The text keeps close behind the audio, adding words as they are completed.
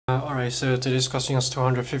So today's question is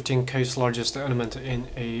 215 case largest element in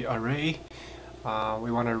a array.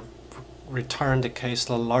 We want to return the case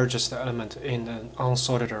the largest element in an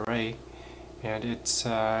unsorted array, and it's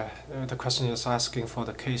the question is asking for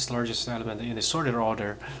the case largest element in the sorted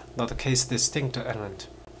order, not the case distinct element.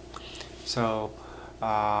 So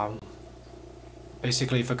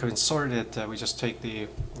basically, if we can sort it, we just take the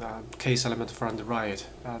case element from the right.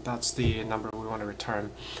 That's the number we want to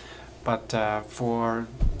return. But for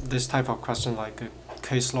this type of question, like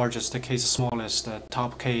case largest, the case smallest,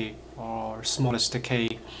 top k or smallest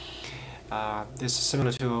k, this is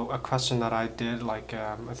similar to a question that I did, like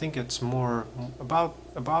I think it's more about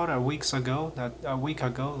a week ago.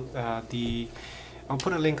 I'll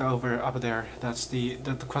put a link up there. That's the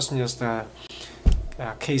question is the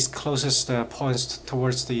case closest points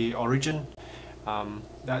towards the origin.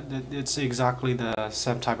 It's exactly the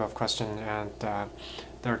same type of question, and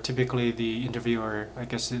they're typically the interviewer. I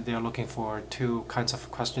guess they are looking for two kinds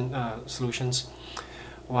of question solutions.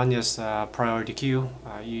 One is priority queue.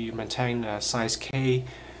 You maintain size k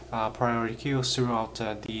priority queue throughout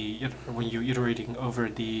when you're iterating over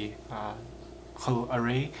the whole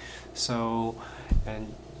array. So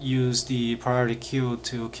and use the priority queue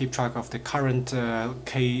to keep track of the current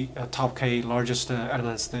top k largest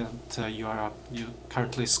elements that you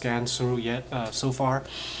currently scanned through so far,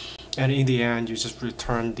 and in the end you just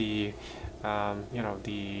return the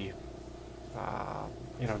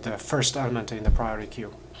the first element in the priority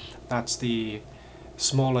queue. That's the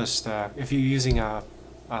smallest. If you're using a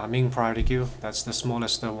min priority queue, that's the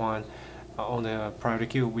smallest one on the priority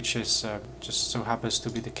queue, which is just so happens to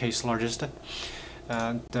be the case largest.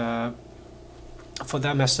 And for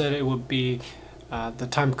that method, it would be the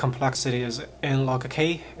time complexity is n log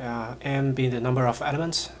k, n being the number of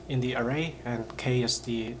elements in the array, and k is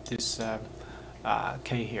this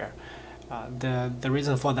k here. The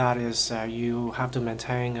reason for that is you have to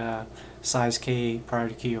maintain a size k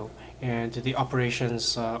priority queue, and the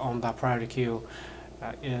operations on that priority queue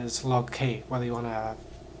is log k, whether you want to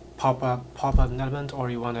pop up an element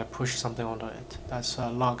or you want to push something onto it. That's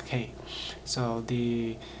log k. So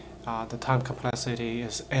the time complexity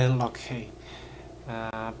is n log k.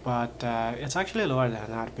 But it's actually lower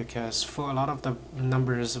than that, because for a lot of the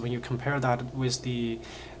numbers, when you compare that with the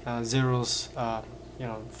zeros,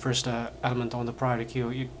 first element on the priority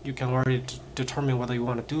queue, you can already determine whether you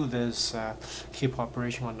want to do this heap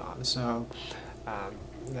operation or not. So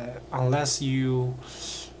unless you're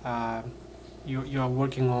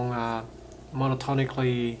working on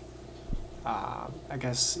monotonically, I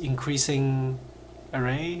guess, increasing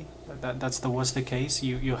array, that's the worst case.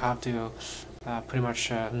 You have to pretty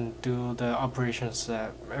much do the operations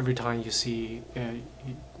every time you see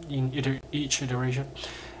in each iteration.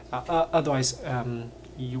 Otherwise,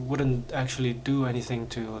 you wouldn't actually do anything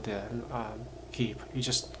to the heap. You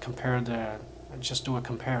just do a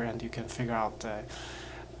compare, and you can figure out.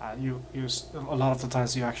 You use a lot of the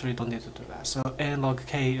times you actually don't need to do that. So n log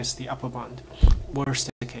k is the upper bound, worst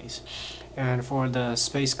case, and for the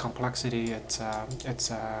space complexity, it's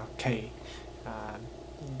k.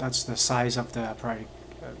 That's the size of the priority,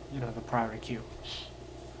 the priority queue.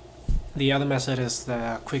 The other method is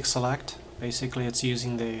the quick select. Basically, it's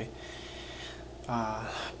using the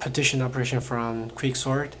partition operation from quick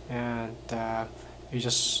sort, and you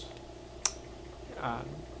just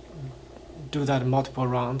do that in multiple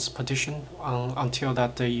rounds, partition until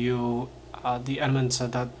that the elements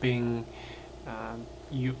that being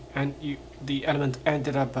the element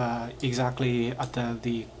ended up exactly at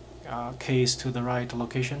the case to the right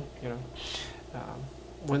location.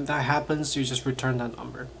 When that happens, you just return that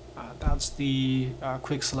number. That's the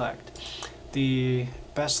quick select. The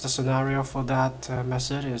best scenario for that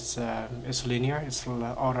method is linear. It's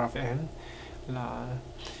order of n.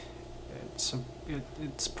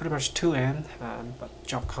 It's pretty much 2n, but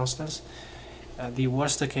job constants. The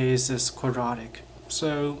worst case is quadratic.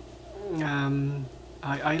 So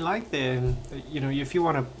I like the if you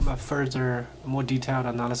want a further more detailed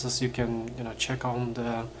analysis, you can check on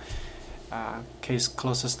the case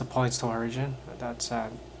closest the points to origin.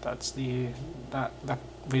 That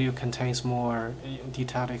video contains more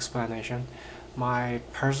detailed explanation. My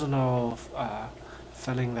personal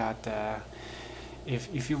feeling that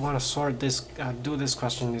if you want to sort this, do this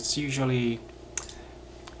question, it's usually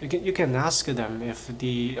you can ask them if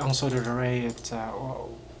the unsorted array,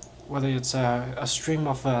 whether it's a stream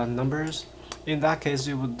of numbers. In that case,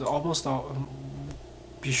 you would almost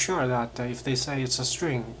be sure that if they say it's a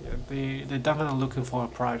string, they're definitely looking for a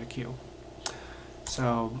priority queue.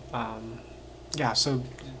 So yeah, so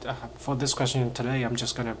for this question today, I'm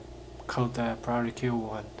just gonna code the priority queue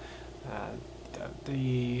one.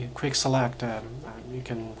 the quick select, you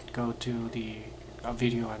can go to the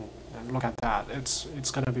video and look at that.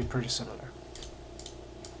 It's gonna be pretty similar.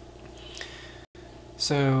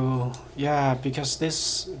 So yeah, because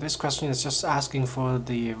this question is just asking for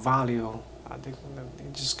the value,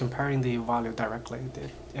 just comparing the value directly,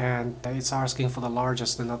 and it's asking for the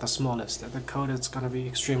largest and not the smallest. The code is gonna be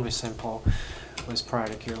extremely simple with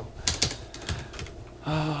priority queue.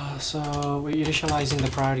 So we're initializing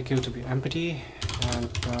the priority queue to be empty, and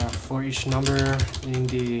for each number in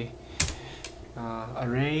the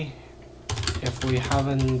array, if we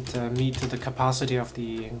haven't meet the capacity of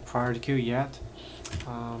the priority queue yet,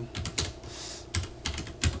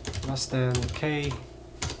 less than k,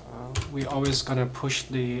 we always gonna push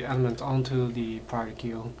the element onto the priority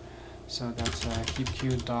queue. So that's heap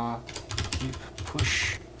queue dot heap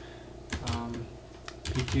push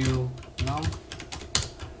pq num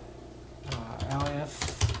lf.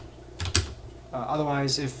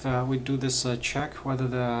 Otherwise, if we do this check whether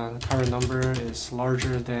the current number is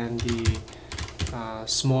larger than the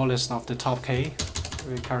smallest of the top k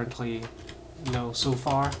we currently know so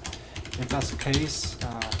far, if that's the case,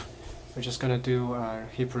 we're just gonna do a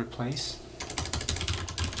heap replace,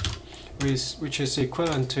 which is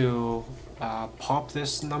equivalent to pop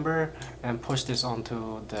this number and push this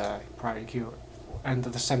onto the priority queue, and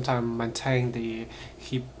at the same time maintain the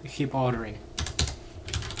heap ordering.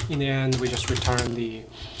 In the end, we just return the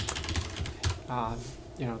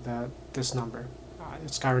this number.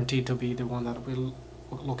 It's guaranteed to be the one that we're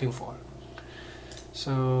looking for.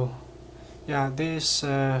 So yeah, this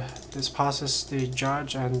passes the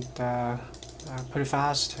judge, and pretty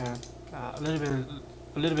fast. A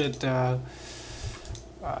little bit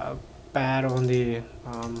bad on the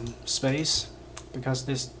space, because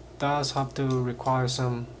this does have to require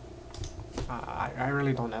some. I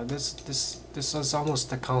really don't know. This is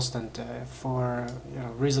almost a constant for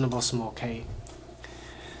reasonable small k.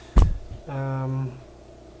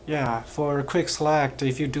 Yeah, for quick select,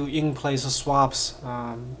 if you do in-place swaps,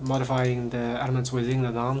 modifying the elements within the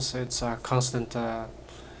nums, it's a constant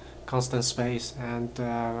space and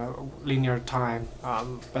linear time,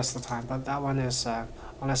 best of time. But that one is,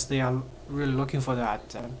 unless they are really looking for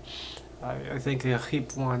that, I think the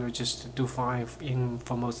heap one would just do fine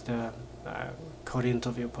for most code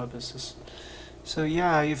interview purposes. So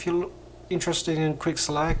yeah, if you're interested in quick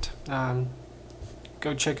select,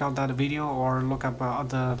 go check out that video or look up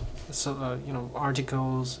other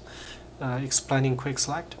articles explaining quick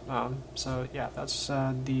select. So yeah, that's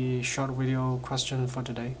the short video question for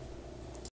today.